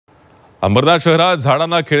अंबरनाथ शहरात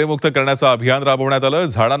झाडांना खिळेमुक्त करण्याचं अभियान राबवण्यात आलं।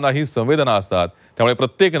 झाडांनाही संवेदना असतात, त्यामुळे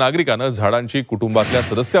प्रत्येक नागरिकानं झाडांची कुटुंबातल्या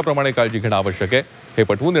सदस्याप्रमाणे काळजी घेणं आवश्यक आहे। हे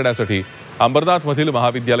पटवून देण्यासाठी अंबरनाथमधील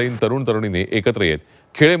महाविद्यालयीन तरुण तरुणींनी एकत्र येत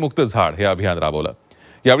खिळेमुक्त झाड हे अभियान राबवलं।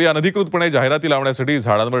 यावेळी अनधिकृतपणे जाहिराती लावण्यासाठी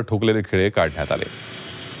झाडांवर ठोकलेले खिळे काढण्यात आले।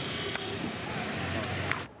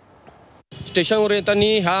 स्टेशनवर येताना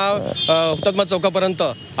ह्या हुतात्मा चौकापर्यंत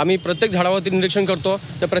आम्ही प्रत्येक झाडावरती निरीक्षण करतो।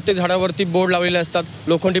 त्या प्रत्येक झाडावरती बोर्ड लावलेले असतात,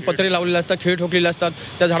 लोखंडी पत्रे लावलेले असतात, खिळे ठोकलेले असतात।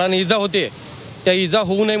 त्या झाडांना इजा होते, त्या इजा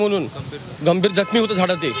होऊ नये म्हणून गंभीर जखमी होतं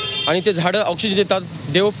झाडं ते, आणि ते झाडं ऑक्सिजन देतात,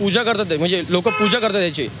 देव पूजा करतात, म्हणजे लोक पूजा करतात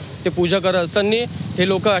त्याची। ते पूजा करत असताना हे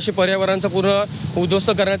लोक असे पर्यावरणाचा पूर्ण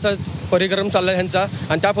उद्ध्वस्त करण्याचा परिक्रम चालला ह्यांचा,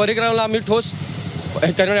 आणि त्या परिक्रमाला आम्ही ठोस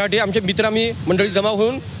करण्यासाठी आमचे मित्र आम्ही मंडळी जमा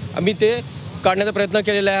होऊन आम्ही ते काढण्याचा प्रयत्न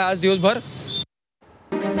केलेला आहे आज दिवसभर।